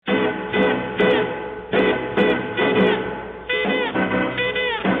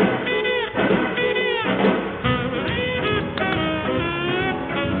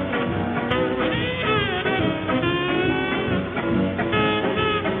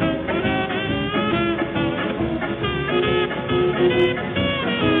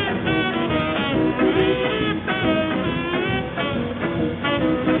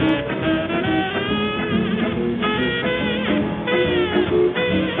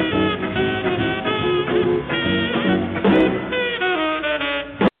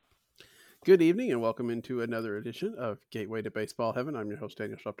Good evening and welcome into another edition of Gateway to Baseball Heaven. I'm your host,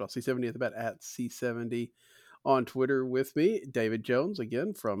 Daniel Shoptaw, C70 at the bat at C70 on Twitter with me, David Jones,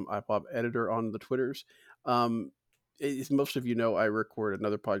 again from iPop Editor on the Twitters. Um, as most of you know, I record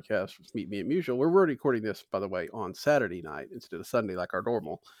another podcast with Meet Me at Musial. We're recording this, by the way, on Saturday night instead of Sunday like our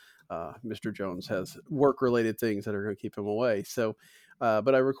normal. Mr. Jones has work-related things that are going to keep him away.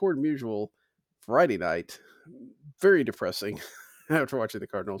 But I record Musial Friday night. Very depressing after watching the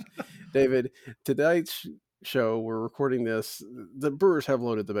Cardinals. David, tonight's show, we're recording this. The Brewers have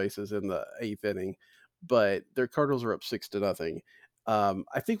loaded the bases in the eighth inning, but their Cardinals are up 6-0.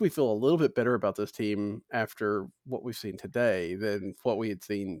 I think we feel a little bit better about this team after what we've seen today than what we had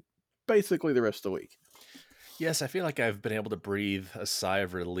seen basically the rest of the week. Yes, I feel like I've been able to breathe a sigh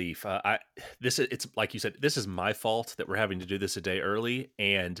of relief. It's like you said, this is my fault that we're having to do this a day early,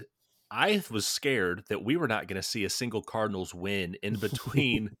 and I was scared that we were not going to see a single Cardinals win in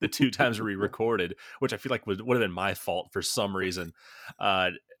between the two times we recorded, which I feel like would have been my fault for some reason.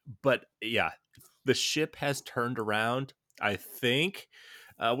 But yeah, the ship has turned around. I think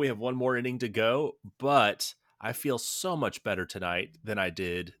we have one more inning to go, but I feel so much better tonight than I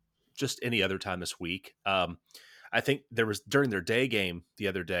did just any other time this week. I think there was during their day game the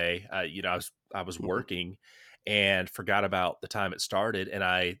other day. I was working and forgot about the time it started, and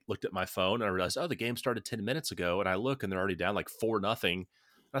I looked at my phone and I realized, oh, the game started 10 minutes ago, and I look and they're already down like 4-0.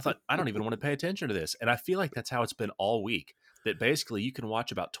 I thought, I don't even want to pay attention to this, and I feel like that's how it's been all week. That basically you can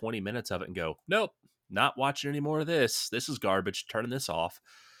watch about 20 minutes of it and go, nope, not watching any more of this. This is garbage. Turning this off.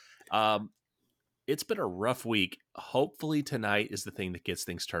 Um, it's been a rough week. Hopefully tonight is the thing that gets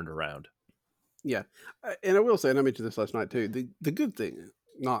things turned around. Yeah. And I will say, and I mentioned this last night too, the good thing,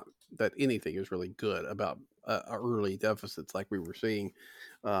 not that anything is really good about early deficits like we were seeing,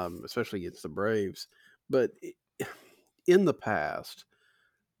 especially against the Braves, but in the past,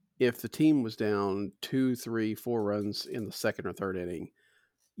 if the team was down 2, 3, 4 runs in the second or third inning,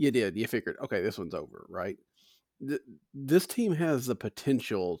 you figured, okay, this one's over, right? This team has the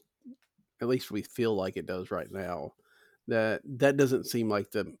potential, at least we feel like it does right now, that doesn't seem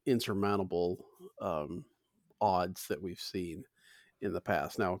like the insurmountable odds that we've seen in the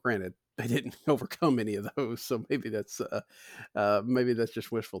past. Now, granted, they didn't overcome any of those, so maybe that's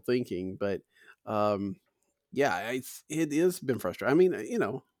just wishful thinking. But yeah, it has been frustrating. I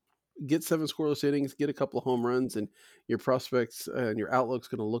mean, get 7 scoreless innings, get a couple of home runs, and your prospects and your outlook's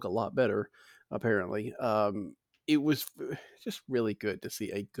going to look a lot better. Apparently, it was just really good to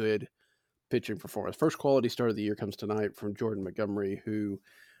see a good pitching performance. First quality start of the year comes tonight from Jordan Montgomery, who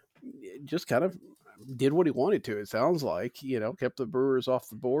just kind of did what he wanted to. It sounds like, kept the Brewers off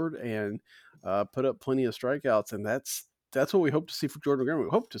the board and put up plenty of strikeouts, and that's what we hope to see from Jordan Montgomery.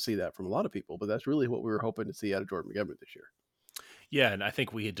 We hope to see that from a lot of people, but that's really what we were hoping to see out of Jordan Montgomery this year. Yeah, and I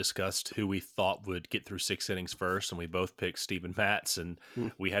think we had discussed who we thought would get through 6 innings first, and we both picked Steven Matz, and Hmm.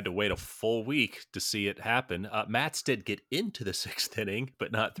 we had to wait a full week to see it happen. Matz did get into the sixth inning,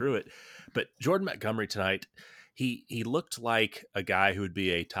 but not through it. But Jordan Montgomery tonight, he looked like a guy who would be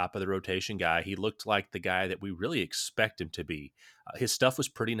a top of the rotation guy. He looked like the guy that we really expect him to be. His stuff was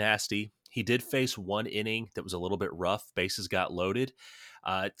pretty nasty. He did face one inning that was a little bit rough. Bases got loaded.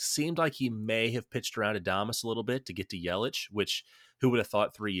 It seemed like he may have pitched around Adames a little bit to get to Yelich, which who would have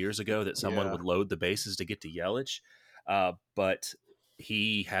thought 3 years ago that someone Yeah. would load the bases to get to Yelich? But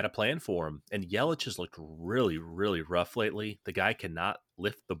he had a plan for him. And Yelich has looked really, really rough lately. The guy cannot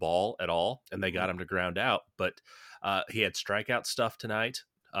lift the ball at all, and they got him to ground out. But he had strikeout stuff tonight.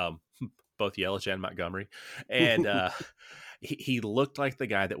 Both Yelich and Montgomery. And he looked like the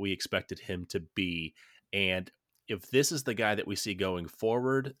guy that we expected him to be. And if this is the guy that we see going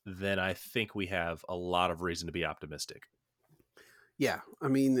forward, then I think we have a lot of reason to be optimistic. Yeah, I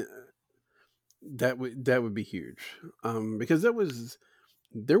mean, that would be huge, because there was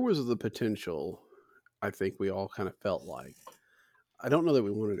the potential. I think we all kind of felt like, I don't know that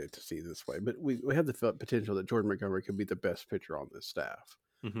we wanted it to see this way, but we had the potential that Jordan Montgomery could be the best pitcher on this staff.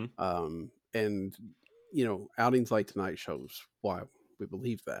 Mm-hmm. And outings like tonight shows why we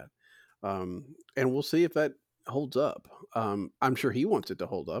believe that. And we'll see if that holds up. I'm sure he wants it to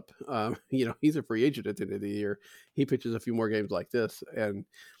hold up. He's a free agent at the end of the year. He pitches a few more games like this, and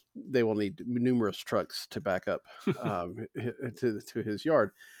they will need numerous trucks to back up to his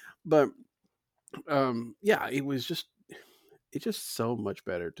yard. But yeah, it's just so much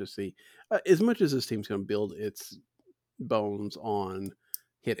better to see. As much as this team's going to build its bones on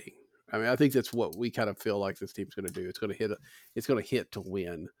hitting. I mean, I think that's what we kind of feel like this team's going to do. It's going to hit. It's going to hit to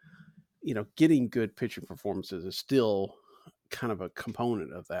win. Getting good pitching performances is still kind of a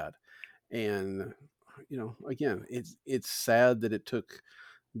component of that. And again, it's sad that it took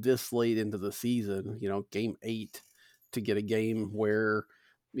this late into the season, game 8, to get a game where,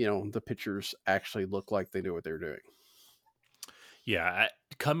 the pitchers actually look like they knew what they were doing. Yeah,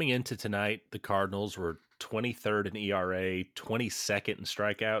 coming into tonight, the Cardinals were 23rd in ERA, 22nd in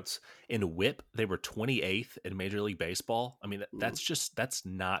strikeouts. In WHIP, they were 28th in Major League Baseball. I mean, Mm, that's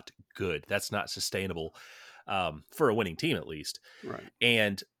not good. That's not sustainable for a winning team, at least. right.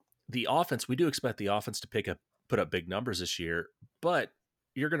 And the offense, we do expect the offense to put up big numbers this year, but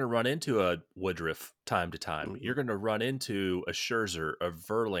you're going to run into a Woodruff time to time. Hmm. You're going to run into a Scherzer, a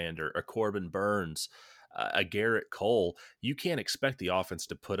Verlander, a Corbin Burns, a Garrett Cole. You can't expect the offense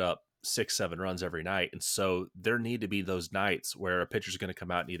to put up 6, 7 runs every night. And so there need to be those nights where a pitcher's going to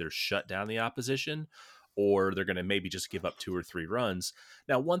come out and either shut down the opposition or they're going to maybe just give up 2 or 3 runs.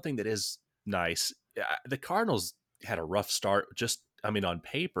 Now, one thing that is nice, the Cardinals had a rough start, just I mean on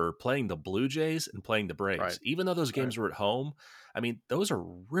paper, playing the Blue Jays and playing the Right. Braves. Even though those Right. games were at home, I mean those are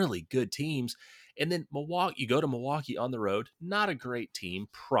really good teams. And then Milwaukee, you go to Milwaukee on the road, not a great team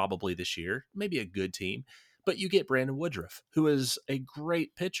probably this year, maybe a good team, but you get Brandon Woodruff, who is a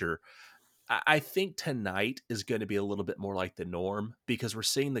great pitcher. I think tonight is going to be a little bit more like the norm because we're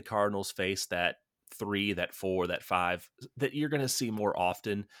seeing the Cardinals face that 3, that 4, that 5 that you're going to see more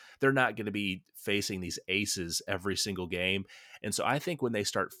often. They're not going to be facing these aces every single game. And so I think when they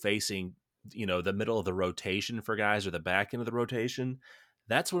start facing, the middle of the rotation for guys or the back end of the rotation,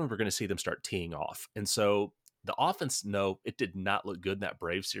 that's when we're going to see them start teeing off. And so the offense, no, it did not look good in that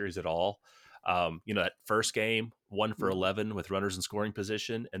Brave series at all. That first game, 1 for Mhm. 11 with runners in scoring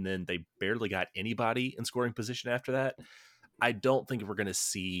position, and then they barely got anybody in scoring position after that. I don't think we're going to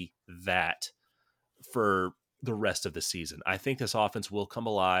see that for the rest of the season. I think this offense will come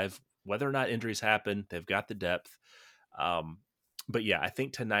alive, whether or not injuries happen. They've got the depth. Um, but yeah, I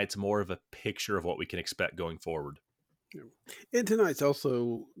think tonight's more of a picture of what we can expect going forward. Yeah. And tonight's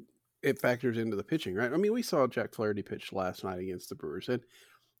also, it factors into the pitching, right? I mean, we saw Jack Flaherty pitch last night against the Brewers, and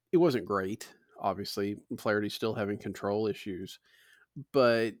it wasn't great. Obviously, Flaherty's still having control issues,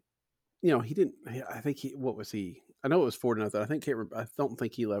 but he didn't. I think he. What was he? I know it was 4-0. I think I don't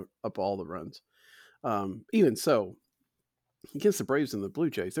think he left up all the runs. Even so, against the Braves and the Blue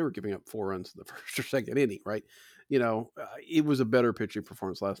Jays, they were giving up 4 runs in the first or second inning, right? It was a better pitching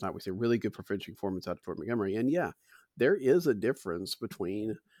performance last night. We see really good pitching performance out of Jordan Montgomery. And yeah, there is a difference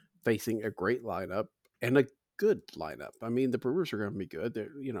between facing a great lineup and a good lineup. I mean, the Brewers are going to be good.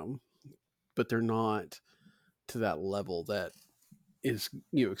 But they're not to that level that is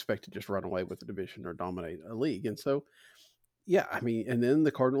expect to just run away with the division or dominate a league. And so, yeah, I mean, and then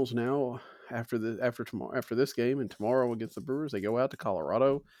the Cardinals now after this game and tomorrow against the Brewers, they go out to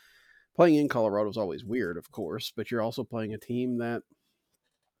Colorado. Playing in Colorado is always weird, of course, but you're also playing a team that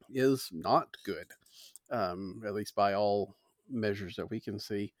is not good, at least by all measures that we can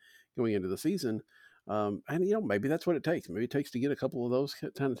see going into the season. And maybe that's what it takes. Maybe it takes to get a couple of those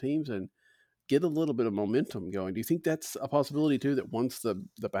kind of teams and get a little bit of momentum going. Do you think that's a possibility too? That once the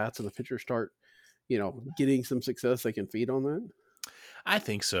bats and the pitchers start, getting some success, they can feed on that? I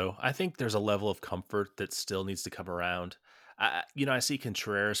think so. I think there's a level of comfort that still needs to come around. I see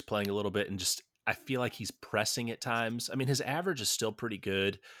Contreras playing a little bit and just I feel like he's pressing at times. I mean, his average is still pretty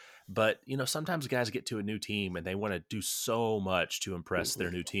good, but sometimes guys get to a new team and they want to do so much to impress their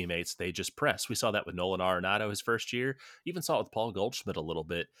Mhm. new teammates. They just press. We saw that with Nolan Arenado his first year. Even saw it with Paul Goldschmidt a little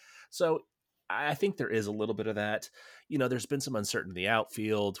bit. So I think there is a little bit of that. There's been some uncertainty in the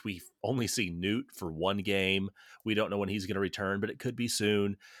outfield. We only see Newt for one game. We don't know when he's going to return, but it could be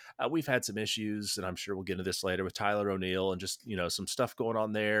soon. We've had some issues, and I'm sure we'll get into this later with Tyler O'Neill and just, some stuff going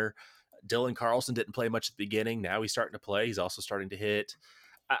on there. Dylan Carlson didn't play much at the beginning. Now he's starting to play. He's also starting to hit.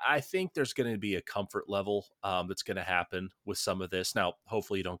 I think there's going to be a comfort level that's going to happen with some of this. Now,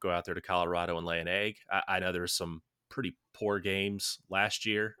 hopefully, you don't go out there to Colorado and lay an egg. I know there's some pretty poor games last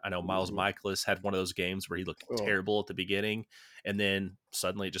year. I know Miles Mhm. Michaelis had one of those games where he looked Oh, terrible at the beginning, and then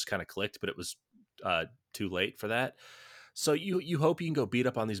suddenly it just kind of clicked, but it was too late for that. So you hope you can go beat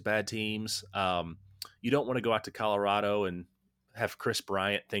up on these bad teams. You don't want to go out to Colorado and have Chris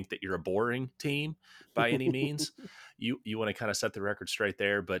Bryant think that you're a boring team by any means. You want to kind of set the record straight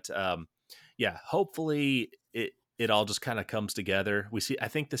there, but yeah, hopefully it all just kind of comes together. I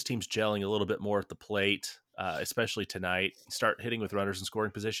think this team's gelling a little bit more at the plate, especially tonight. Start hitting with runners in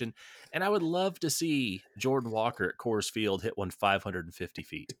scoring position, and I would love to see Jordan Walker at Coors Field hit one 550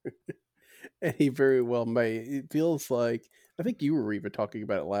 feet. and he very well may. It feels like, I think you were even talking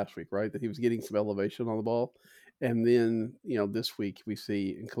about it last week, right? That he was getting some elevation on the ball, and then this week we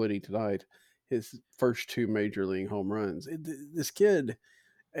see, including tonight, his first two major league home runs. This kid,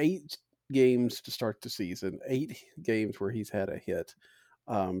 8 games to start the season, 8 games where he's had a hit.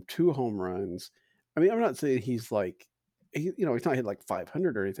 2 home runs. I mean, I'm not saying he's like, he's not hit like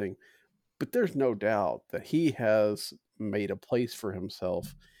 500 or anything, but there's no doubt that he has made a place for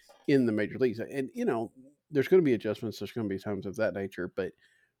himself in the major leagues. And there's going to be adjustments. There's going to be times of that nature. But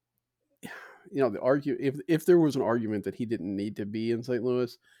if there was an argument that he didn't need to be in St.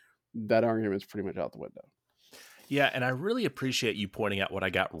 Louis, that argument is pretty much out the window. Yeah, and I really appreciate you pointing out what I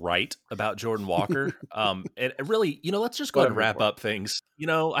got right about Jordan Walker. And really, let's just go What ahead I'm and here wrap for. up things.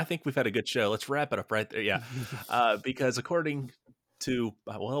 I think we've had a good show. Let's wrap it up right there. Yeah, because according to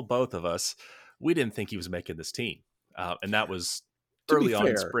both of us, we didn't think he was making this team, and that was To be early on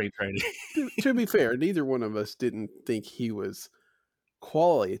in fair, spring training. to be fair, neither one of us didn't think he was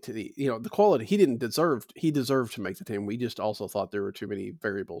quality to the quality he didn't deserve. He deserved to make the team. We just also thought there were too many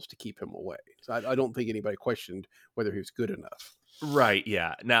variables to keep him away. So I don't think anybody questioned whether he was good enough. Right,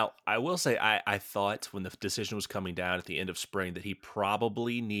 yeah. Now, I will say I thought when the decision was coming down at the end of spring that he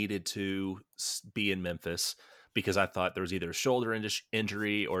probably needed to be in Memphis because I thought there was either a shoulder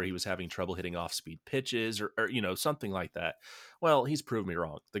injury or he was having trouble hitting off-speed pitches or something like that. Well, he's proved me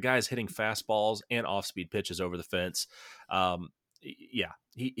wrong. The guy's hitting fastballs and off-speed pitches over the fence. Yeah,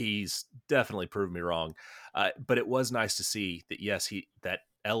 he's definitely proved me wrong. But it was nice to see that, yes, that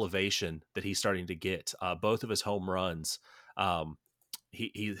elevation that he's starting to get. Both of his home runs,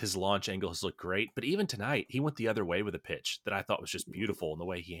 his launch angles look great, but even tonight he went the other way with a pitch that I thought was just beautiful in the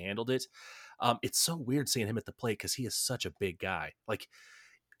way he handled it. It's so weird seeing him at the plate because he is such a big guy. Like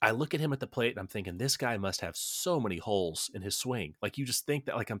I look at him at the plate and I'm thinking this guy must have so many holes in his swing. Like you just think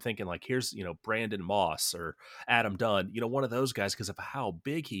that, like I'm thinking like here's Brandon Moss or Adam Dunn, one of those guys because of how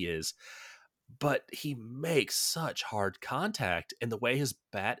big he is. But he makes such hard contact, and the way his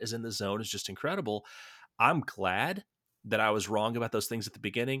bat is in the zone is just incredible. I'm glad that I was wrong about those things at the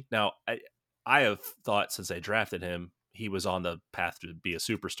beginning. Now, I have thought since I drafted him, he was on the path to be a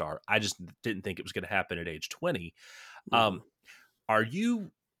superstar. I just didn't think it was going to happen at age 20. Mm-hmm. Um, are you?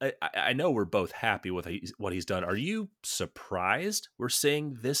 I know we're both happy with what he's done. Are you surprised we're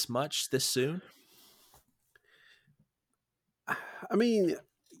seeing this much this soon? I mean,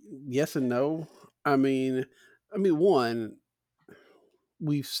 yes and no. One,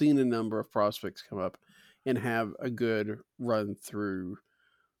 we've seen a number of prospects come up and have a good run through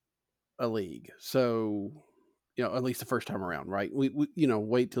a league. So, at least the first time around, right? We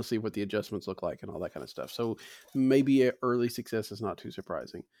wait till see what the adjustments look like and all that kind of stuff. So maybe early success is not too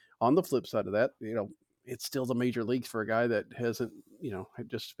surprising. On the flip side of that, it's still the major leagues for a guy that hasn't, had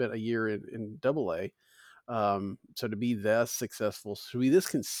just spent a year in double A. So to be this successful, to be this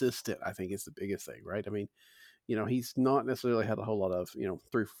consistent, I think is the biggest thing, right? I mean, he's not necessarily had a whole lot of, 3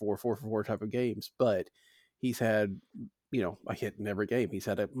 for 4, 4 for 4 type of games, but he's had, a hit in every game. He's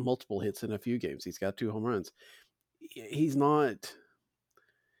had multiple hits in a few games. He's got 2 home runs. He's not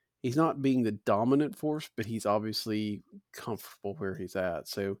being the dominant force, but he's obviously comfortable where he's at.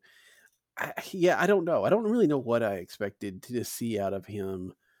 So, I don't know. I don't really know what I expected to see out of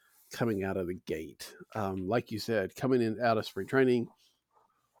him coming out of the gate. Like you said, coming in out of spring training,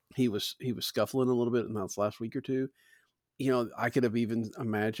 he was scuffling a little bit in that last week or two. I could have even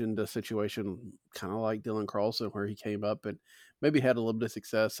imagined a situation kind of like Dylan Carlson where he came up and maybe had a little bit of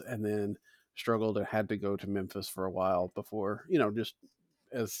success and then struggled and had to go to Memphis for a while before, just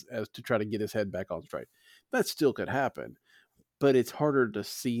as to try to get his head back on straight. That still could happen, but it's harder to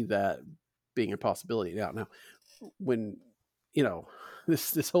see that being a possibility now. When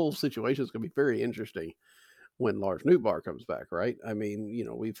this whole situation is going to be very interesting when Lars Nootbaar comes back, right? I mean,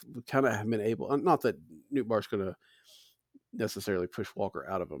 we kind of have been able, not that Nootbaar's going to necessarily push Walker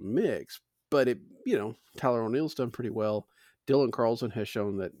out of a mix, but Tyler O'Neill's done pretty well. Dylan Carlson has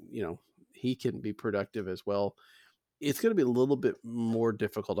shown that, he can be productive as well. It's going to be a little bit more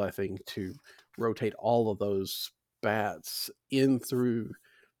difficult, I think, to rotate all of those bats in through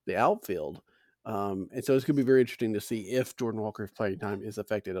the outfield. And so it's going to be very interesting to see if Jordan Walker's playing time is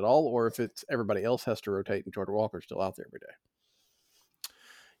affected at all, or if it's everybody else has to rotate and Jordan Walker's still out there every day.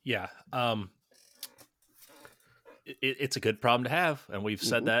 Yeah. It's a good problem to have, and we've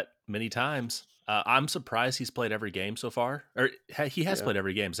said Mm-hmm. that many times. I'm surprised he's played every game so far, or he has Yeah. played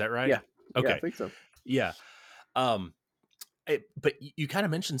every game. Is that right? Yeah. Yeah. I Okay. think so. Yeah. Um, but you kind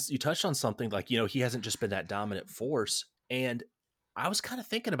of mentioned, you touched on something like, he hasn't just been that dominant force. And I was kind of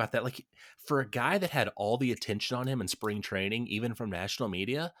thinking about that. Like for a guy that had all the attention on him in spring training, even from national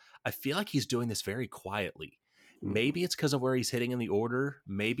media, I feel like he's doing this very quietly. Mm-hmm. Maybe it's because of where he's hitting in the order.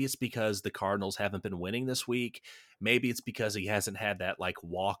 Maybe it's because the Cardinals haven't been winning this week. Maybe it's because he hasn't had that like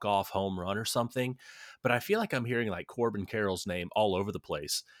walk-off home run or something. But I feel like I'm hearing like Corbin Carroll's name all over the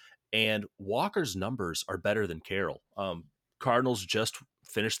place. And Walker's numbers are better than Carroll. Cardinals just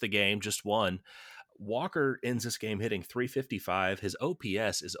finished the game, just won. Walker ends this game hitting 355. His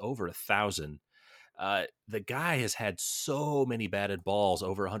OPS is over 1,000. The guy has had so many batted balls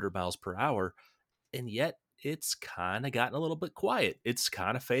over 100 miles per hour, and yet it's kind of gotten a little bit quiet. It's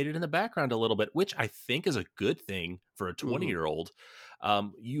kind of faded in the background a little bit, which I think is a good thing for a 20-year-old.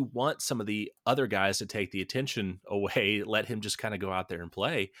 You want some of the other guys to take the attention away, let him just kind of go out there and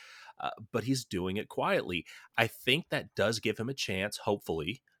play. But he's doing it quietly. I think that does give him a chance,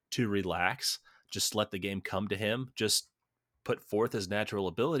 hopefully, to relax, just let the game come to him, just put forth his natural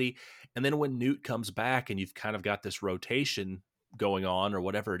ability. And then when Newt comes back and you've kind of got this rotation going on or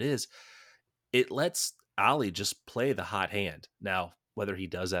whatever it is, it lets Ali just play the hot hand. Now, whether he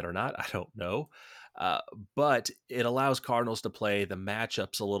does that or not, I don't know. Uh, but it allows Cardinals to play the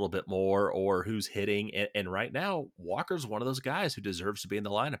matchups a little bit more or who's hitting. And right now, Walker's one of those guys who deserves to be in the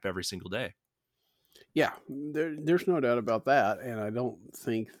lineup every single day. Yeah, there's no doubt about that. And I don't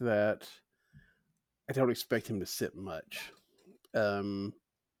expect him to sit much. Um,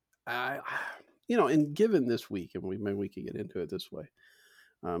 and given this week, and maybe we could get into it this way,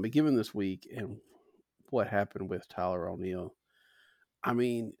 but given this week and what happened with Tyler O'Neill, I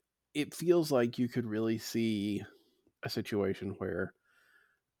mean, it feels like you could really see a situation where,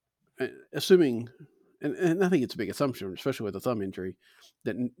 assuming, and I think it's a big assumption, especially with a thumb injury,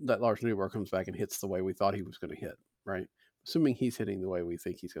 that Lars Newbar comes back and hits the way we thought he was going to hit, right? Assuming he's hitting the way we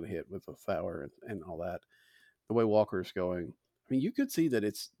think he's going to hit with the Fowler and all that, the way Walker's going, I mean, you could see that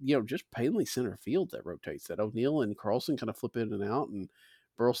it's, just plainly center field that rotates, that O'Neill and Carlson kind of flip in and out, and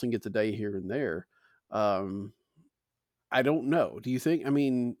Burleson gets a day here and there. I don't know. Do you think,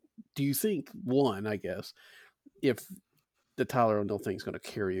 one, I guess, if the Tyler O'Neill thing is going to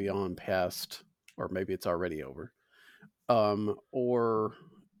carry on past, or maybe it's already over, or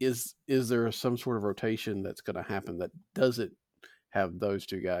is there some sort of rotation that's going to happen that doesn't have those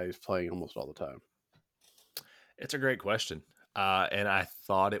two guys playing almost all the time? It's a great question. And I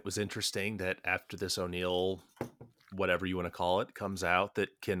thought it was interesting that after this O'Neill, whatever you want to call it, comes out, that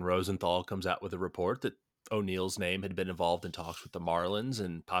Ken Rosenthal comes out with a report that O'Neill's name had been involved in talks with the Marlins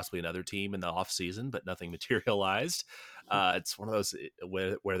and possibly another team in the offseason, but nothing materialized. It's one of those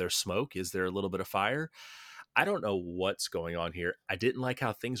where there's smoke, is there a little bit of fire? I don't know what's going on here. I didn't like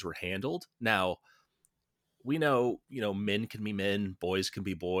how things were handled. Now, we know, men can be men, boys can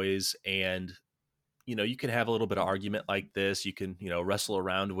be boys, and you can have a little bit of argument like this. You can, wrestle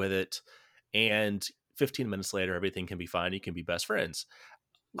around with it, and 15 minutes later, everything can be fine. You can be best friends.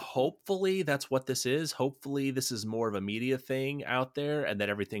 Hopefully that's what this is. Hopefully this is more of a media thing out there and that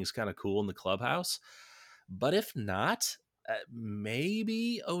everything's kind of cool in the clubhouse. But if not,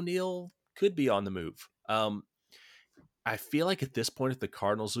 maybe O'Neill could be on the move. I feel like at this point, if the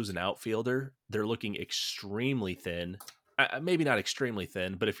Cardinals lose an outfielder, they're looking extremely thin. Maybe not extremely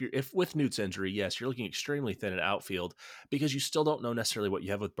thin, but if with Newt's injury, yes, you're looking extremely thin in outfield because you still don't know necessarily what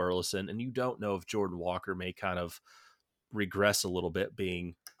you have with Burleson, and you don't know if Jordan Walker may kind of regress a little bit,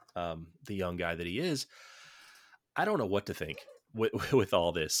 being the young guy that he is. I don't know what to think with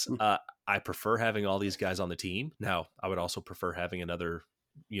all this. I prefer having all these guys on the team. Now, I would also prefer having another,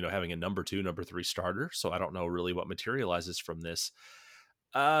 having a number 2, number 3 starter. So I don't know really what materializes from this.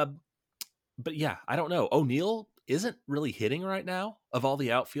 But yeah, I don't know. O'Neill isn't really hitting right now. Of all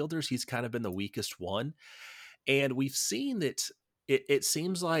the outfielders, he's kind of been the weakest one. And we've seen that it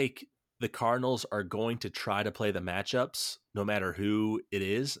seems like the Cardinals are going to try to play the matchups no matter who it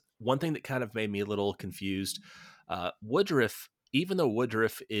is. One thing that kind of made me a little confused, Woodruff, even though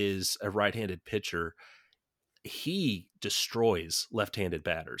Woodruff is a right-handed pitcher, he destroys left-handed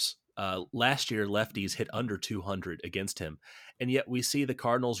batters. Last year, lefties hit under 200 against him, and yet we see the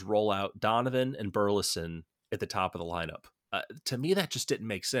Cardinals roll out Donovan and Burleson at the top of the lineup. To me, that just didn't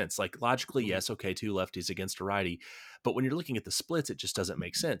make sense. Like, logically, yes, okay, 2 lefties against a righty, but when you're looking at the splits, it just doesn't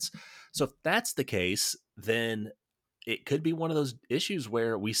make sense. So if that's the case, then it could be one of those issues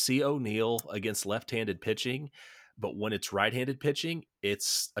where we see O'Neill against left-handed pitching, but when it's right-handed pitching,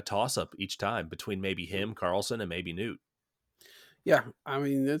 it's a toss-up each time between maybe him, Carlson, and maybe Newt. Yeah, I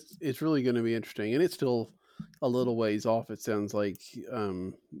mean, it's really going to be interesting, and it's still a little ways off. It sounds like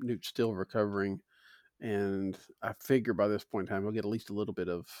Newt's still recovering, and I figure by this point in time he'll get at least a little bit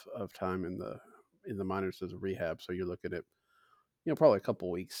of time in the minors as a rehab. So you're looking at probably a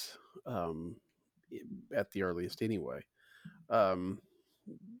couple weeks at the earliest anyway, um,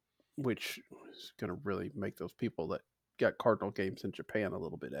 which is going to really make those people that got Cardinal games in Japan a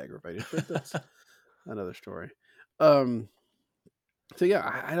little bit aggravated. But that's another story. So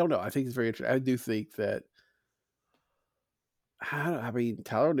yeah, I don't know. I think it's very interesting. I do think that, I mean,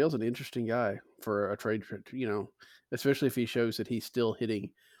 Tyler O'Neill's an interesting guy for a trade, especially if he shows that he's still hitting.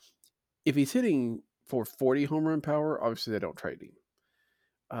 If he's hitting for 40 home run power, obviously they don't trade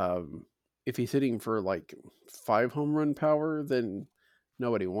him. If he's hitting for like 5 home run power, then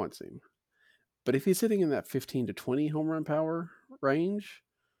nobody wants him. But if he's hitting in that 15 to 20 home run power range,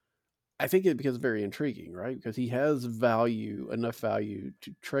 I think it becomes very intriguing, right? Because he has value, enough value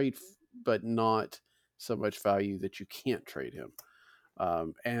to trade, but not so much value that you can't trade him.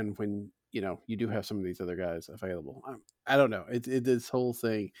 And when you do have some of these other guys available, I don't know. This whole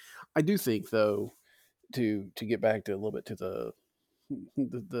thing. I do think though, to get back to a little bit to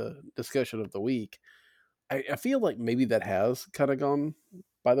the discussion of the week, I feel like maybe that has kind of gone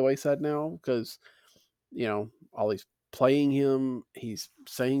by the wayside now because Ollie's playing him. He's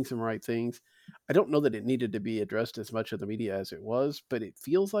saying some right things. I don't know that it needed to be addressed as much in the media as it was, but it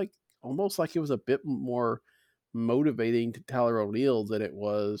feels like almost like it was a bit more motivating to Tyler O'Neill than it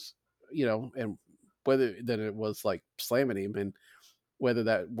was, and whether than it was like slamming him and whether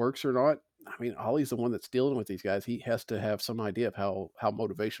that works or not. I mean, Ollie's the one that's dealing with these guys. He has to have some idea of how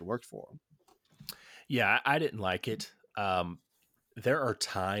motivation works for him. Yeah, I didn't like it. There are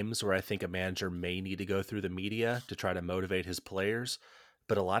times where I think a manager may need to go through the media to try to motivate his players,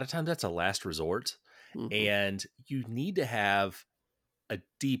 but a lot of times that's a last resort. Hmm. And you need to have a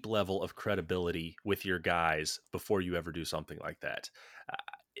deep level of credibility with your guys before you ever do something like that. Uh,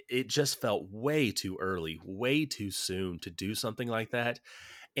 it just felt way too early, way too soon to do something like that.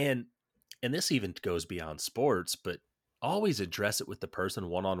 And this even goes beyond sports, but always address it with the person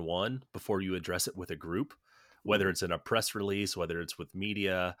one on one before you address it with a group, whether Hmm. it's in a press release, whether it's with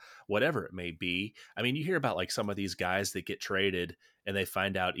media, whatever it may be. I mean, you hear about like some of these guys that get traded and they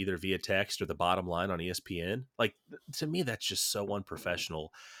find out either via text or the bottom line on ESPN. Like to me, that's just so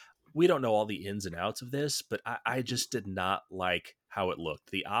unprofessional. We don't know all the ins and outs of this, but I just did not like how it looked.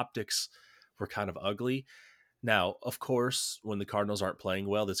 The optics were kind of ugly. Now, of course, when the Cardinals aren't playing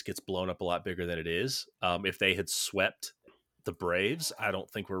well, this gets blown up a lot bigger than it is. If they had swept the Braves, I don't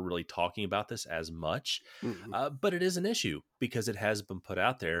think we're really talking about this as much. Hmm. But it is an issue because it has been put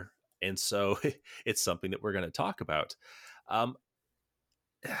out there. And so it's something that we're going to talk about. Um,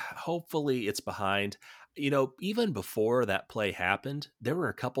 Hopefully it's behind. Even before that play happened, there were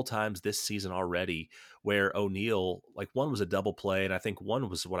a couple times this season already where O'Neill, like one was a double play, and I think one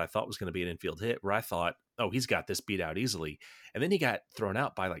was what I thought was going to be an infield hit, where I thought, oh, he's got this beat out easily. And then he got thrown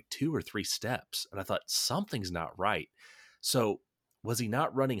out by like 2 or 3 steps. And I thought, something's not right. So was he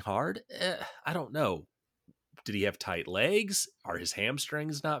not running hard? I don't know. Did he have tight legs? Are his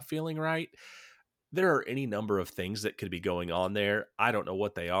hamstrings not feeling right? There are any number of things that could be going on there. I don't know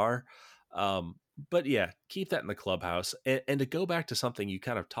what they are. But yeah, keep that in the clubhouse. And to go back to something you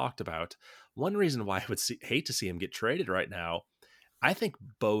kind of talked about, one reason why I would hate to see him get traded right now, I think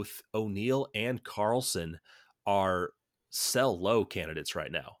both O'Neill and Carlson are sell low candidates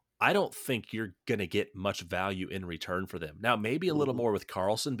right now. I don't think you're going to get much value in return for them. Now, maybe a little Hmm. more with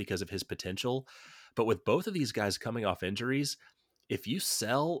Carlson because of his potential, but with both of these guys coming off injuries, if you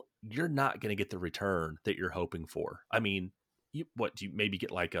sell, you're not going to get the return that you're hoping for. I mean, do you maybe get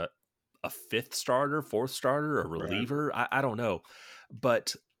like a fifth starter, fourth starter, a Right. reliever? I don't know.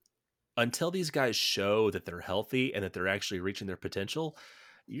 But until these guys show that they're healthy and that they're actually reaching their potential,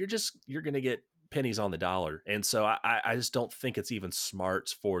 you're going to get pennies on the dollar. And so I just don't think it's even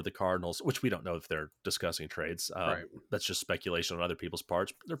smart for the Cardinals, which we don't know if they're discussing trades. Right. That's just speculation on other people's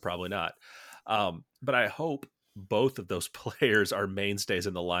parts. They're probably not. But I hope both of those players are mainstays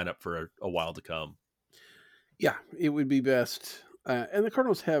in the lineup for a while to come. Yeah, it would be best. And the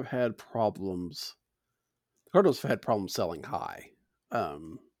Cardinals have had problems. The Cardinals have had problems selling high.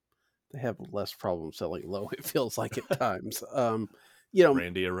 Um, they have less problem selling low. It feels like at times. You know,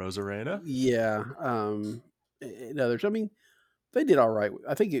 Randy Arozarena. yeah. And others. I mean, they did all right.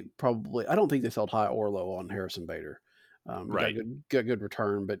 I think it probably. I don't think they sold high or low on Harrison Bader. They Right. got good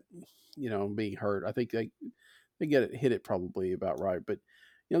return, but being hurt, I think they get it hit it probably about right. But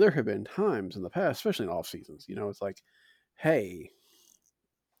there have been times in the past, especially in off seasons. It's like, hey,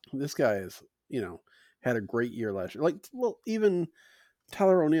 this guy is had a great year last year. Like, well, even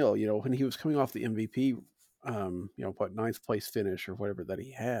Tyler O'Neill, when he was coming off the MVP, what ninth place finish or whatever that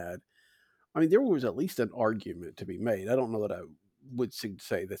he had. I mean, there was at least an argument to be made. I don't know that I would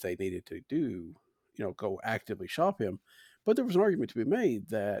say that they needed to go actively shop him, but there was an argument to be made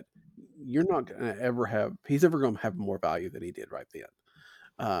that you're not going to ever have, he's ever going to have more value than he did right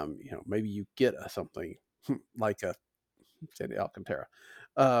then. Maybe you get something like a Sandy Alcantara,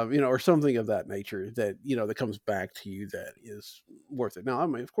 or something of that nature that, that comes back to you that is worth it. Now, I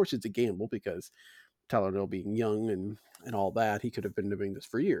mean, of course, it's a gamble because Tyler Hill being young and all that, he could have been doing this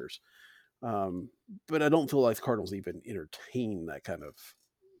for years. Um, but I don't feel like the Cardinals even entertain that kind of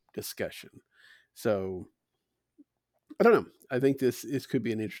discussion. So I don't know. I think this could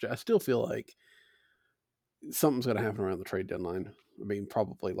be an interesting. I still feel like something's going to happen around the trade deadline. I mean,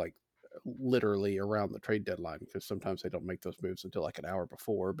 probably like literally around the trade deadline because sometimes they don't make those moves until like an hour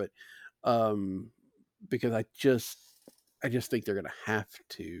before. But um, because I just think they're going to have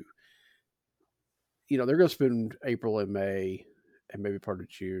to. They're going to spend April and May and maybe part of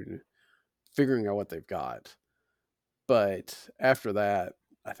June figuring out what they've got. But after that,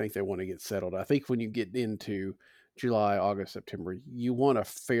 I think they want to get settled. I think when you get into July, August, September, you want a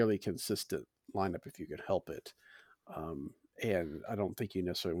fairly consistent lineup if you can help it. And I don't think you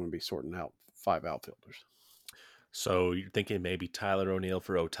necessarily want to be sorting out five outfielders. So you're thinking maybe Tyler O'Neill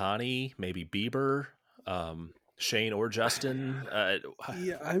for Otani, maybe Bieber, Shane or Justin,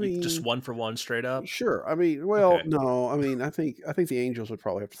 Yeah, I just mean, one for one straight up. sure. I mean, well, Okay. no, I mean, I think the Angels would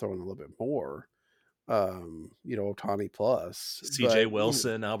probably have to throw in a little bit more. Otani plus, CJ but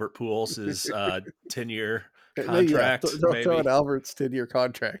Wilson, Albert Pujols' 10-year yeah, contract, throw in maybe. Albert's 10-year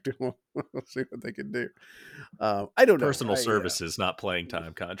contract, and we'll see what they can do. I don't know. Personal services, not playing time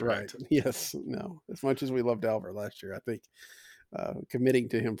Right. contract. Yes. No. As much as we loved Albert last year, I think committing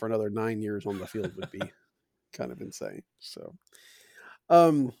to him for another 9 years on the field would be kind of insane. So,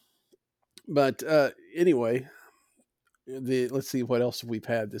 um, but anyway, let's see what else we've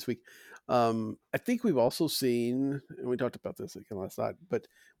had this week. I think we've also seen, and we talked about this again last night, but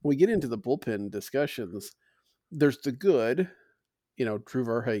when we get into the bullpen discussions, there's the good. Drew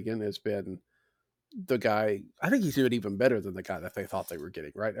Verhagen has been the guy. I think he's doing even better than the guy that they thought they were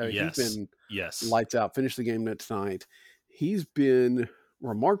getting. Right? I mean, he's Yes. been Yes. lights out. Finished the game tonight. He's been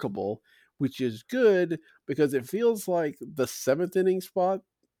remarkable, which is good because it feels like the seventh inning spot,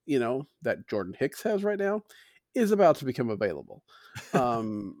 that Jordan Hicks has right now, is about to become available.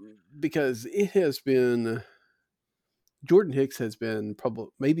 Because it has been Jordan Hicks has been probably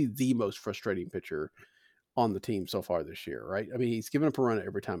maybe the most frustrating pitcher on the team so far this year, right? I mean, he's given up a run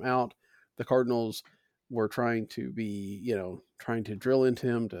every time out. The Cardinals were trying to trying to drill into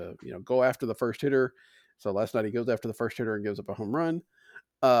him to, go after the first hitter. So last night he goes after the first hitter and gives up a home run.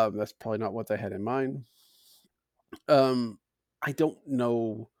 That's probably not what they had in mind. Um, I don't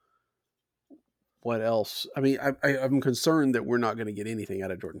know what else. I mean, I'm concerned that we're not going to get anything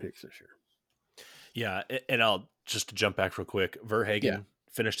out of Jordan Hicks this year. Yeah, and I'll just jump back real quick. Yeah. Verhagen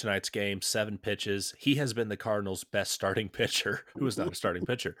finished tonight's game, 7 pitches. He has been the Cardinals' best starting pitcher, who is not a starting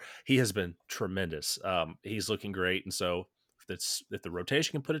pitcher. He has been tremendous. He's looking great, and so if the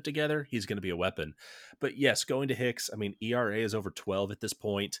rotation can put it together, he's going to be a weapon. But yes, going to Hicks, I mean, ERA is over 12 at this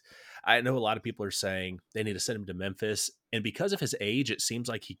point. I know a lot of people are saying they need to send him to Memphis, and because of his age, it seems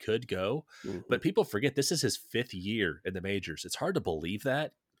like he could go. Mm-hmm. But people forget this is his 5th year in the majors. It's hard to believe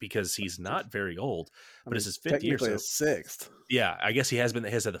that because he's not very old, I but mean, it's his 5th year. technically a So sixth. yeah, I guess he has had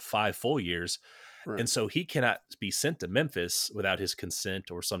the 5 full years. Right. And so he cannot be sent to Memphis without his consent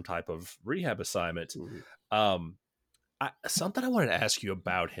or some type of rehab assignment. Mm-hmm. Um, something I wanted to ask you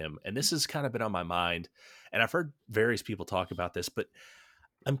about him, and this has kind of been on my mind, and I've heard various people talk about this, but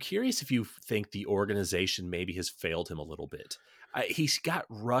I'm curious if you think the organization maybe has failed him a little bit. He's got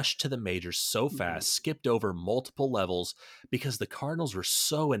rushed to the majors so Mm-hmm. fast, skipped over multiple levels because the Cardinals were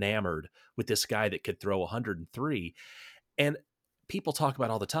so enamored with this guy that could throw 103. And people talk about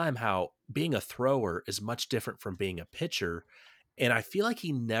all the time how being a thrower is much different from being a pitcher. And I feel like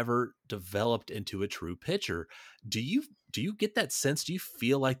he never developed into a true pitcher. Do you get that sense? Do you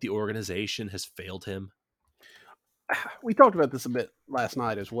feel like the organization has failed him? We talked about this a bit last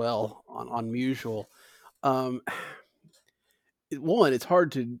night as well on Mutual. Um, One, it's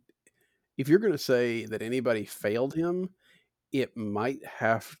hard to if you're going to say that anybody failed him, you might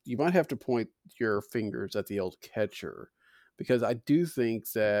have to point your fingers at the old catcher because I do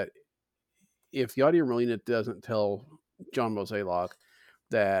think that if Yadier Molina doesn't tell John Mozeliak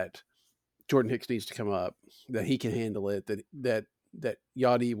that Jordan Hicks needs to come up, that he can handle it, that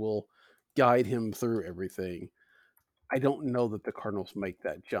Yadi will guide him through everything, I don't know that the Cardinals make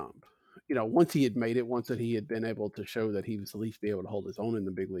that jump. Once he had made it, once that he had been able to show that he was at least be able to hold his own in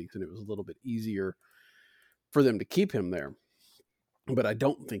the big leagues, and it was a little bit easier for them to keep him there. But I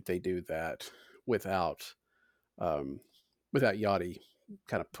don't think they do that without um, without Yachty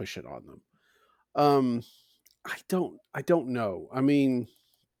kind of pushing on them. Um, I don't know. I mean,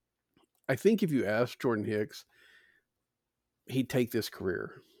 I think if you ask Jordan Hicks, he'd take this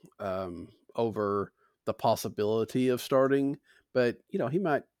career over the possibility of starting. But he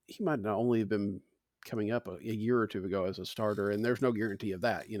might not only have been coming up a year or two ago as a starter, and there's no guarantee of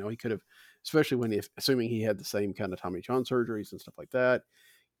that. He could have, especially when if assuming he had the same kind of Tommy John surgeries and stuff like that.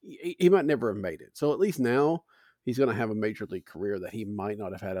 he might never have made it. So at least now he's going to have a major league career that he might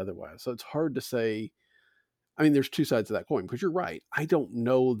not have had otherwise. So it's hard to say. I mean, there's two sides of that coin because you're right. I don't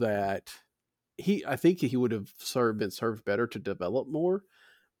know that I think he would have been served better to develop more,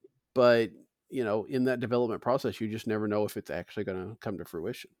 but in that development process, you just never know if it's actually going to come to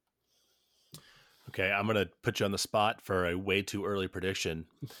fruition. Okay, I'm gonna put you on the spot for a way too early prediction.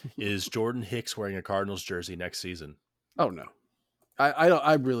 Is Jordan Hicks wearing a Cardinals jersey next season? Oh no, I don't.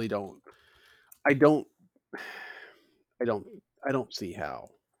 I really don't. I don't. I don't. I don't see how.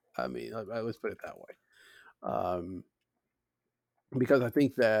 I mean, let's put it that way. Um, because I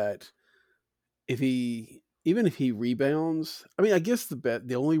think that even if he rebounds, I mean, I guess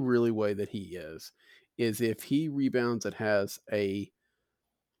the only really way that he is if he rebounds and has a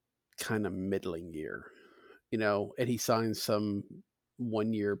kind of middling year, and he signs some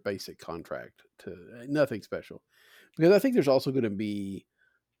 1 year basic contract to nothing special. Because I think there's also going to be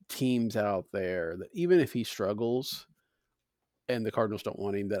teams out there that even if he struggles and the Cardinals don't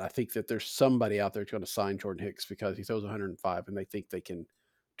want him, that I think that there's somebody out there that's going to sign Jordan Hicks because he throws 105 and they think they can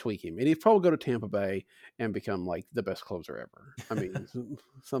tweak him. And he'd probably go to Tampa Bay and become like the best closer ever. I mean,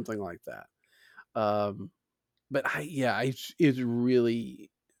 something like that. Um, but it's really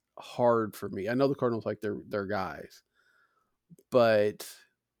hard for me. I know the Cardinals like their guys, but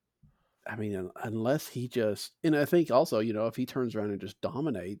I mean, unless he just, and I think also, if he turns around and just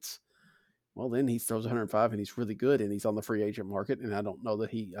dominates, well, then he throws 105 and he's really good and he's on the free agent market. And I don't know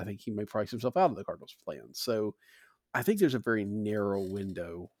that I think he may price himself out of the Cardinals plans. So I think there's a very narrow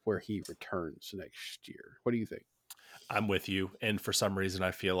window where he returns next year. What do you think? I'm with you, and for some reason,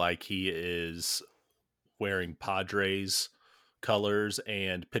 I feel like he is wearing Padres colors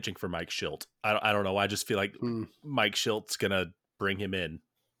and pitching for Mike Schilt. I don't know. I just feel like Hmm. Mike Schilt's gonna bring him in.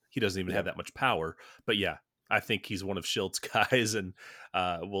 He doesn't even Yeah. have that much power, but yeah, I think he's one of Schilt's guys, and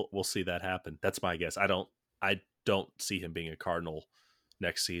we'll see that happen. That's my guess. I don't see him being a Cardinal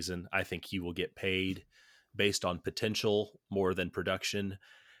next season. I think he will get paid based on potential more than production.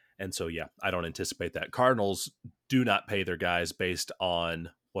 And so, yeah, I don't anticipate that. Cardinals do not pay their guys based on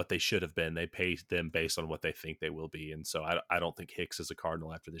what they should have been. They pay them based on what they think they will be. And so I don't think Hicks is a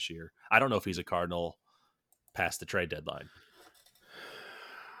Cardinal after this year. I don't know if he's a Cardinal past the trade deadline.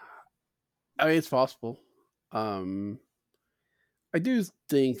 I mean, it's possible. Um, I do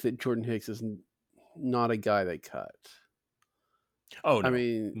think that Jordan Hicks is not a guy they cut. Oh, I no.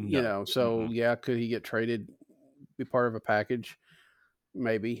 mean, No. so Mm-mm. yeah, could he get traded, be part of a package?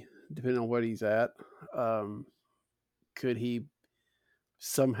 Maybe, depending on what he's at. Um, could he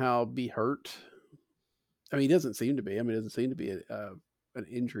somehow be hurt? I mean, he doesn't seem to be. I mean, it doesn't seem to be an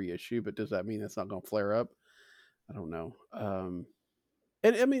injury issue, but does that mean that's not going to flare up? I don't know.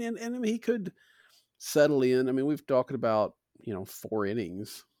 And I mean, and I mean, he could settle in. I mean, we've talked about 4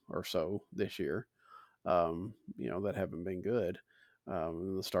 innings or so this year. That haven't been good.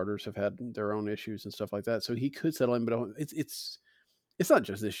 The starters have had their own issues and stuff like that. So he could settle in, but it's not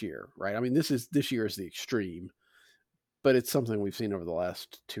just this year, right? I mean, this year is the extreme, but it's something we've seen over the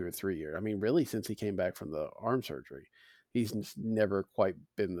last 2 or 3 years. I mean, really, since he came back from the arm surgery, he's never quite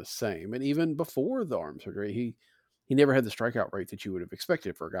been the same. And even before the arm surgery, he never had the strikeout rate that you would have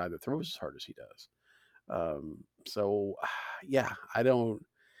expected for a guy that throws as hard as he does. So, yeah, I don't.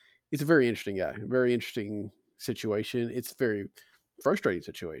 It's a very interesting guy, very interesting situation. It's a very frustrating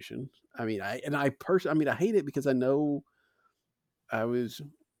situation. I mean, I mean, I hate it because I know I was,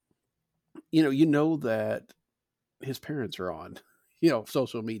 that his parents are on,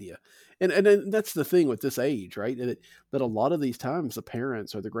 social media, and that's the thing with this age, right? That a lot of these times the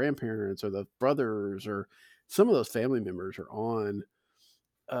parents or the grandparents or the brothers or some of those family members are on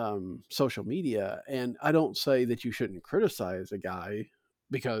social media, and I don't say that you shouldn't criticize a guy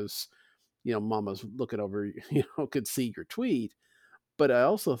because mama's looking over, could see your tweet. But I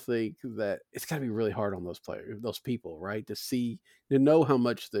also think that it's got to be really hard on those players, those people, right? To know how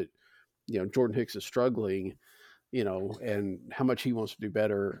much that, Jordan Hicks is struggling, and how much he wants to do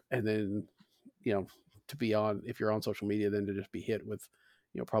better. And then, you know, to be on, if you're on social media, then to just be hit with,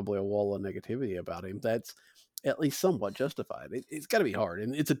 probably a wall of negativity about him. That's at least somewhat justified. It's got to be hard.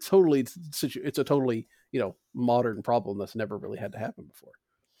 And it's a totally, modern problem that's never really had to happen before.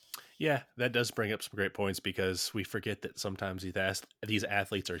 Yeah, that does bring up some great points because we forget that sometimes these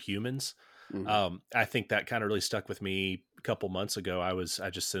athletes are humans. Hmm. I think that kind of really stuck with me a couple months ago. I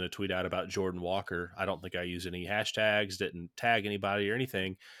just sent a tweet out about Jordan Walker. I don't think I used any hashtags, didn't tag anybody or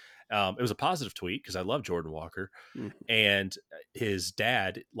anything. It was a positive tweet because I love Jordan Walker, Hmm. and his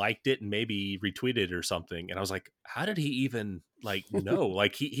dad liked it and maybe retweeted it or something. And I was like, how did he even know?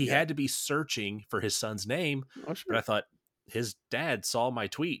 Like he Yeah. had to be searching for his son's name. Oh, But I sure. thought, his dad saw my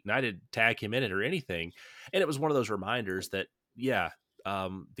tweet and I didn't tag him in it or anything. And it was one of those reminders that, yeah,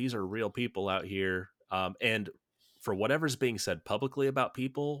 these are real people out here. And for whatever's being said publicly about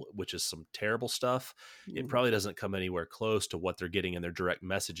people, which is some terrible stuff, it Mhm. probably doesn't come anywhere close to what they're getting in their direct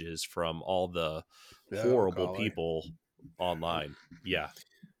messages from all the Oh, horrible golly. people online. Yeah.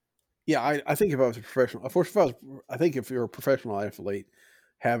 Yeah, I think if I was a professional, of course, I think if you're a professional athlete,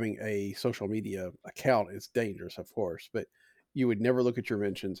 having a social media account is dangerous, of course, but you would never look at your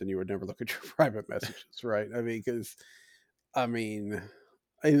mentions and you would never look at your private messages, right? I mean, because I mean,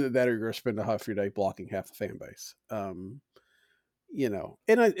 either that or you're going to spend half your day blocking half the fan base. And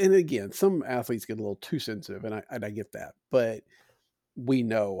again, some athletes get a little too sensitive, and I get that, but we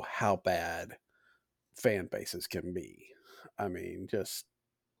know how bad fan bases can be. I mean, just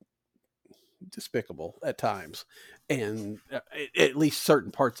despicable at times, and at least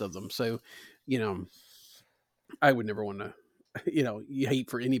certain parts of them. So, you know, I would never want to. You hate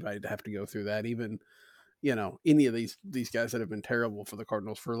for anybody to have to go through that. Even any of these guys that have been terrible for the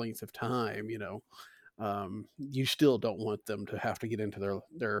Cardinals for lengths of time. You still don't want them to have to get into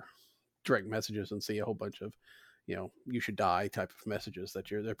their direct messages and see a whole bunch of you should die type of messages that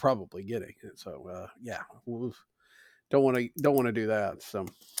they're probably getting. And so yeah, don't want to do that. So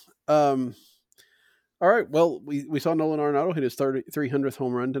um all right. Well, we saw Nolan Arenado hit his 300th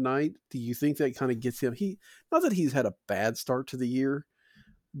home run tonight. Do you think that kind of gets him? Not that he's had a bad start to the year,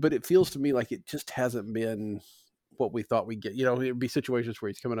 but it feels to me like it just hasn't been what we thought we'd get. It'd be situations where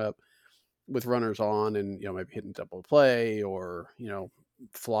he's coming up with runners on and maybe hitting double play or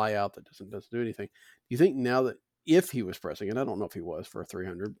fly out that doesn't do anything. Do you think now that if he was pressing, and I don't know if he was for a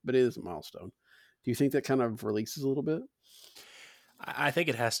 300, but it is a milestone. Do you think that kind of releases a little bit? I think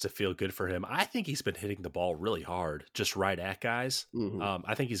it has to feel good for him. I think he's been hitting the ball really hard, just right at guys. Hmm.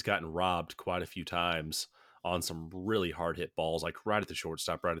 I think he's gotten robbed quite a few times on some really hard hit balls, like right at the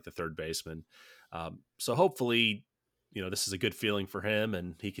shortstop, right at the third baseman. So hopefully, this is a good feeling for him,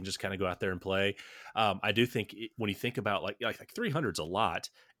 and he can just kind of go out there and play. I do think when you think about like 300's a lot,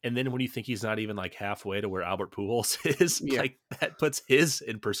 and then when you think he's not even like halfway to where Albert Pujols is, Yeah. like that puts his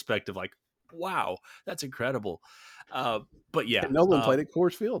in perspective. Like, wow, that's incredible. Uh, but yeah, And Nolan played at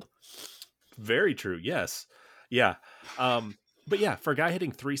Coors Field. very true. Yes. Yeah. But yeah, for a guy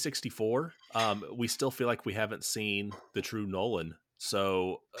hitting 364, we still feel like we haven't seen the true Nolan.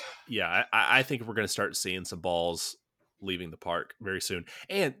 So yeah, I think we're going to start seeing some balls leaving the park very soon.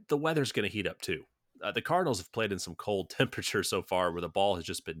 And the weather's going to heat up too. The Cardinals have played in some cold temperatures so far where the ball has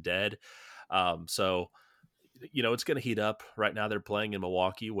just been dead. So it's going to heat up. Right now, they're playing in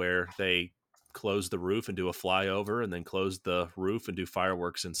Milwaukee where they close the roof and do a flyover and then close the roof and do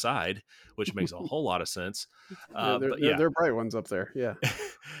fireworks inside, which makes a whole lot of sense. Yeah, they're, But they're yeah, they're bright ones up there. Yeah.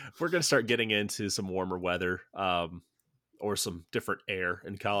 we're going to start getting into some warmer weather or some different air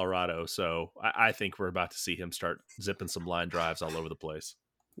in Colorado. So I think we're about to see him start zipping some line drives all over the place.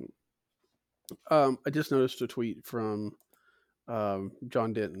 I just noticed a tweet from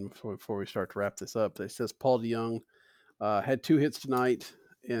John Denton before we start to wrap this up. That says Paul DeYoung had 2 hits tonight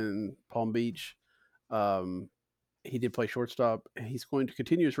in Palm Beach. Um, he did play shortstop. He's going to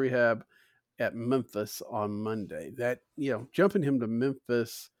continue his rehab at Memphis on Monday. That jumping him to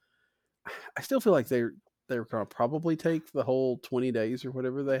Memphis, I still feel like they're going to probably take the whole 20 days or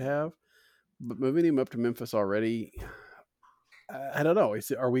whatever they have. But moving him up to Memphis already, I don't know.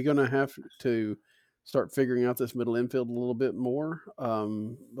 Are we going to have to start figuring out this middle infield a little bit more, a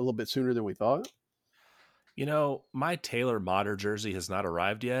little bit sooner than we thought? My Taylor Motter jersey has not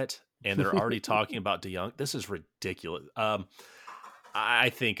arrived yet, and they're already talking about DeYoung. This is ridiculous. I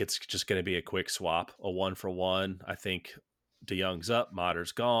think it's just going to be a quick swap, a 1-for-1. I think DeYoung's up,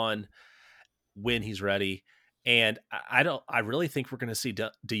 Motter's gone when he's ready. And I really think we're going to see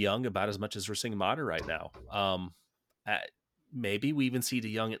DeYoung about as much as we're seeing Motter right now. Uh, Maybe we even see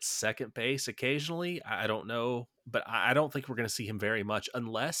DeYoung at second base occasionally. I don't know, but I don't think we're going to see him very much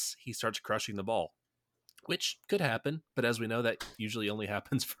unless he starts crushing the ball, which could happen. But as we know, that usually only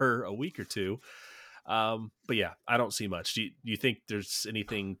happens for a week or two. But yeah, I don't see much. Do you think there's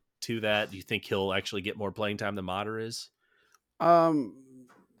anything to that? Do you think he'll actually get more playing time than Motter is? Um,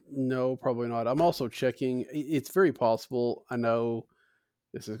 no, probably not. I'm also checking. It's very possible. I know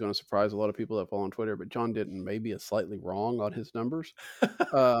this is going to surprise a lot of people that follow on Twitter, but John Denton may be slightly wrong on his numbers. I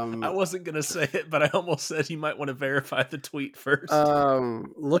Um, wasn't going to say it, but I almost said you might want to verify the tweet first.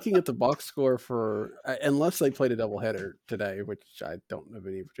 Looking at the box score for unless they played a doubleheader today, which I don't have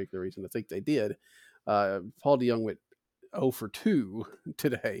any particular reason to think they did. Paul DeYoung went 0 for 2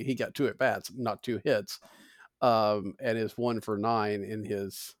 today. He got 2 at bats, not 2 hits, and is 1 for 9 in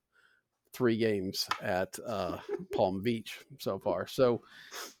his 3 games at Palm Beach so far. So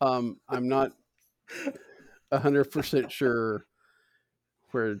I'm not 100% sure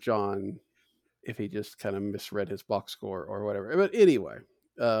where John, if he just kind of misread his box score or whatever. But anyway,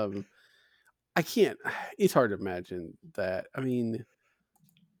 um, I can't. It's hard to imagine that. I mean,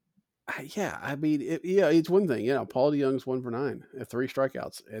 yeah, I mean, yeah, it's one thing. Paul DeYoung's 1 for 9 at 3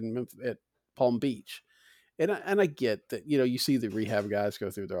 strikeouts at Palm Beach. And I get that, you see the rehab guys go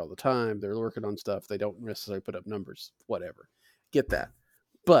through there all the time. They're working on stuff. They don't necessarily put up numbers, whatever. Get that.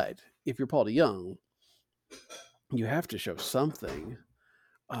 But if you're Paul DeYoung, you have to show something,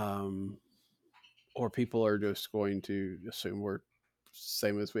 um, or people are just going to assume we're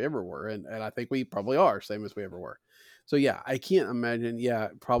same as we ever were. And I think we probably are same as we ever were. So, yeah, I can't imagine. Yeah,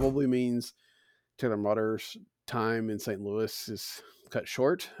 it probably means Taylor Motter's time in St. Louis is cut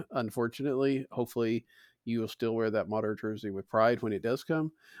short, unfortunately. Hopefully, you will still wear that Motter jersey with pride when it does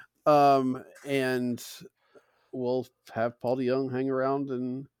come. And we'll have Paul DeYoung hang around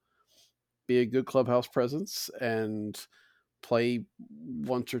and be a good clubhouse presence and play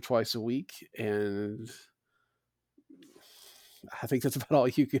once or twice a week. And I think that's about all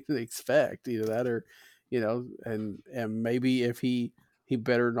you can expect. Either that or, and maybe if he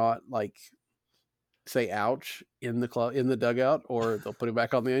better not like say ouch in the club in the dugout, or they'll put him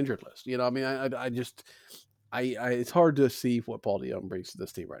back on the injured list. I mean, I just it's hard to see what Paul DeYoung brings to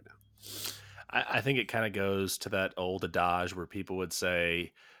this team right now. I think it kind of goes to that old adage where people would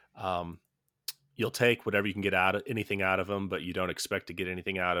say, um, you'll take whatever you can get anything out of him, but you don't expect to get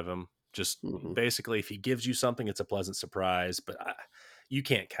anything out of him. Just Mm-hmm. basically, if he gives you something, it's a pleasant surprise, but you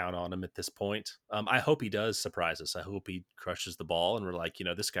can't count on him at this point. I hope he does surprise us. I hope he crushes the ball and we're like,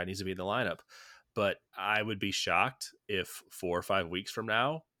 this guy needs to be in the lineup. But I would be shocked if 4 or 5 weeks from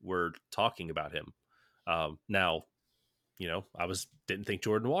now, we're talking about him. Now, I didn't think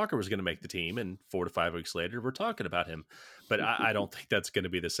Jordan Walker was going to make the team, and 4 to 5 weeks later, we're talking about him. But I don't think that's going to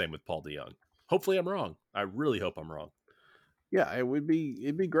be the same with Paul DeYoung. Hopefully, I'm wrong. I really hope I'm wrong. Yeah, it'd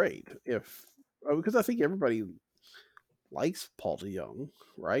be great if, because I think everybody likes Paul DeYoung,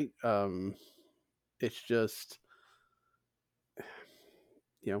 right? It's just,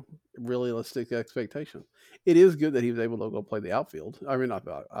 realistic expectation. It is good that he was able to go play the outfield. I mean, not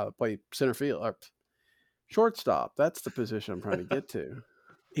play center field or shortstop. That's the position I'm trying to get to.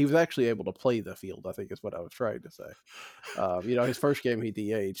 He was actually able to play the field, I think is what I was trying to say. His first game he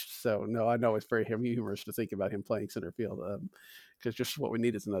DH'd. So, no, I know it's very humorous to think about him playing center field, because just what we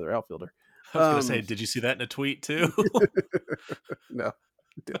need is another outfielder. I was going to say, did you see that in a tweet too? No,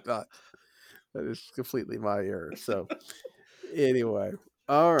 did not. That is completely my error. So, anyway,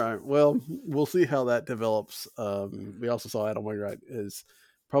 all right. Well, we'll see how that develops. We also saw Adam Wainwright is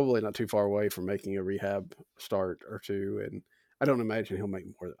probably not too far away from making a rehab start or two, and I don't imagine he'll make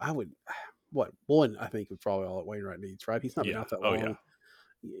more. I would, one I think is probably all that Wainwright needs. Right? He's not been Yeah. out that Oh, long. yeah.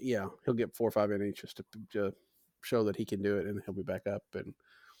 Yeah, he'll get 4 or 5 innings just to show that he can do it, and he'll be back up. And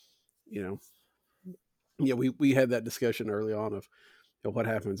you know, yeah, we had that discussion early on of what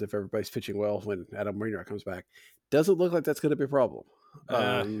happens if everybody's pitching well when Adam Wainwright comes back. Doesn't look like that's going to be a problem.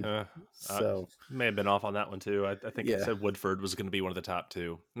 So may have been off on that one too. I think it yeah, said Woodford was going to be one of the top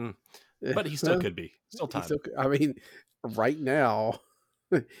 2, but he still well, could be. Still time. I mean, right now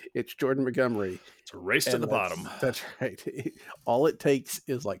it's Jordan Montgomery. It's a race to the bottom. That's right. All it takes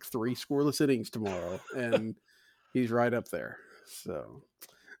is like 3 scoreless innings tomorrow, and he's right up there. So,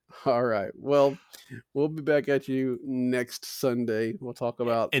 all right. Well, we'll be back at you next Sunday. We'll talk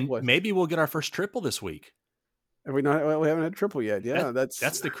about and maybe we'll get our first triple this week. Have we not? We haven't had triple yet. Yeah,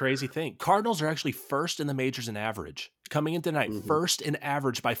 that's the crazy thing. Cardinals are actually first in the majors in average. Coming in tonight, first in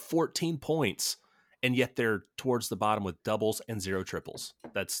average by 14 points, and yet they're towards the bottom with doubles and 0 triples.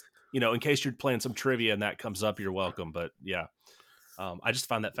 That's, in case you're playing some trivia and that comes up, you're welcome. But yeah, I just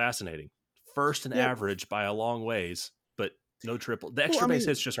find that fascinating. First in average by a long ways, but no triple. The extra base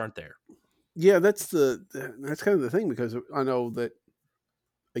hits just aren't there. Yeah, that's kind of the thing, because I know that,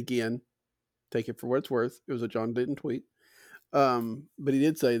 again, take it for what it's worth, it was a John Denton tweet. But he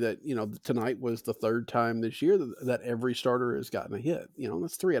did say that, tonight was the 3rd time this year that every starter has gotten a hit.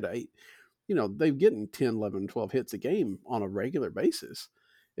 That's 3 out of 8. They've gotten 10, 11, 12 hits a game on a regular basis.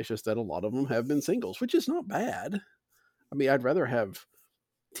 It's just that a lot of them have been singles, which is not bad. I mean, I'd rather have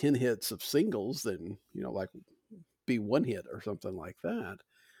 10 hits of singles than, like be 1 hit or something like that.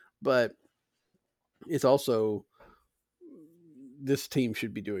 But it's also, this team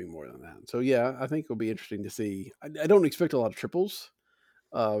should be doing more than that. So yeah, I think it'll be interesting to see. I don't expect a lot of triples,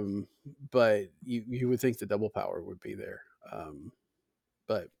 but you would think the double power would be there.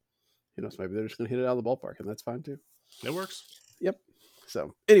 But so maybe they're just going to hit it out of the ballpark, and that's fine too. It works. Yep.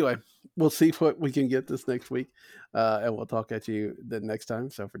 So anyway, we'll see what we can get this next week, and we'll talk at you the next time.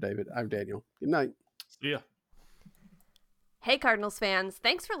 So for David, I'm Daniel. Good night. See ya. Hey, Cardinals fans,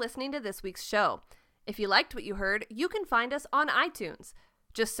 thanks for listening to this week's show. If you liked what you heard, you can find us on iTunes.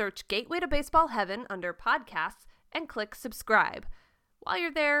 Just search Gateway to Baseball Heaven under podcasts and click subscribe. While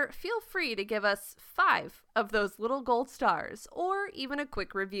you're there, feel free to give us 5 of those little gold stars or even a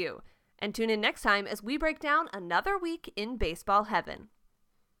quick review. And tune in next time as we break down another week in baseball heaven.